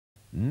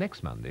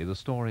Next Monday, the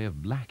story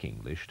of Black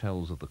English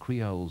tells of the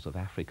Creoles of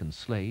African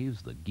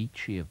slaves, the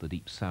Geechee of the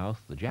Deep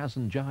South, the jazz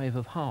and jive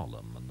of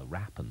Harlem, and the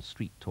rap and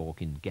street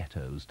talk in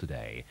ghettos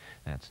today.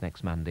 That's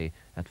next Monday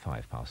at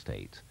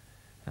 8:05.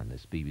 And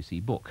this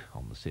BBC book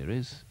on the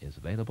series is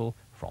available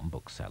from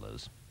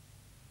booksellers.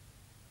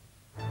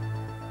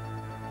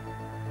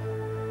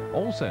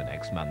 Also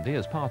next Monday,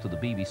 as part of the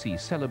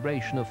BBC's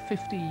celebration of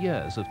 50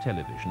 years of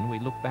television, we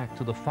look back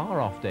to the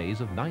far-off days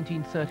of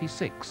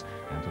 1936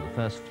 and to the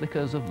first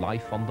flickers of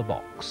life on the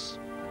box.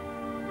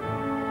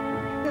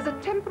 There's a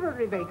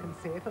temporary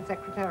vacancy for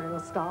secretarial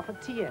staff at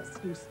TS.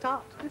 You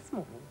start this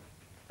morning.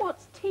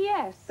 What's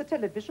TS? The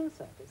television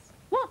service.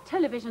 What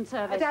television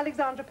service? At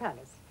Alexandra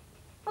Palace.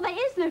 Well,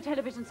 there is no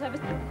television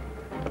service.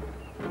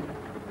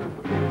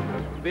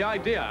 The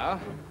idea,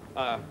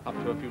 up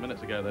to a few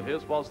minutes ago that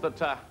is, was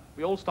that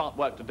we all start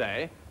work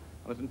today,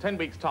 and that in 10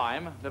 weeks'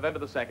 time, November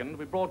the 2nd,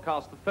 we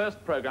broadcast the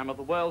first programme of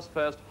the world's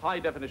first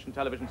high-definition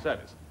television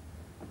service.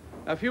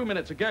 A few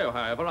minutes ago,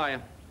 however,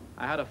 I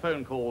had a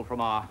phone call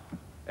from our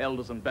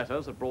elders and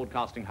betters at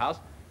Broadcasting House,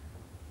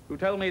 who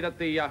told me that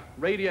the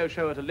radio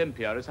show at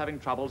Olympia is having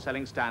trouble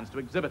selling stands to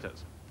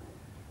exhibitors.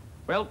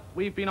 Well,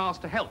 we've been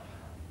asked to help.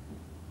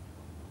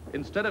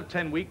 Instead of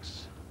 10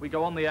 weeks, we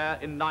go on the air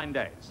in 9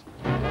 days.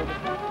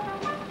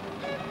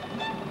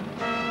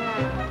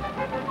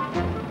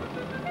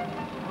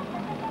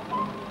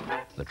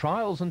 The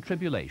trials and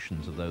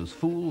tribulations of those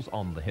fools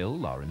on the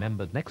hill are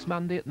remembered next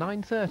Monday at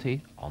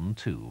 9:30 on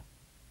 2.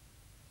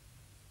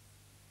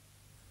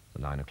 The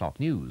 9 o'clock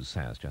news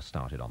has just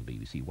started on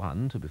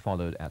BBC1, to be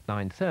followed at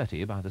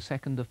 9:30 by the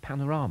second of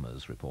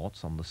Panorama's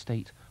reports on the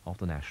state of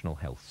the National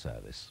Health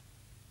Service.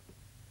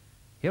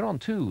 Here on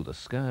 2, the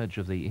scourge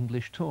of the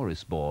English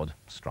Tourist Board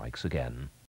strikes again.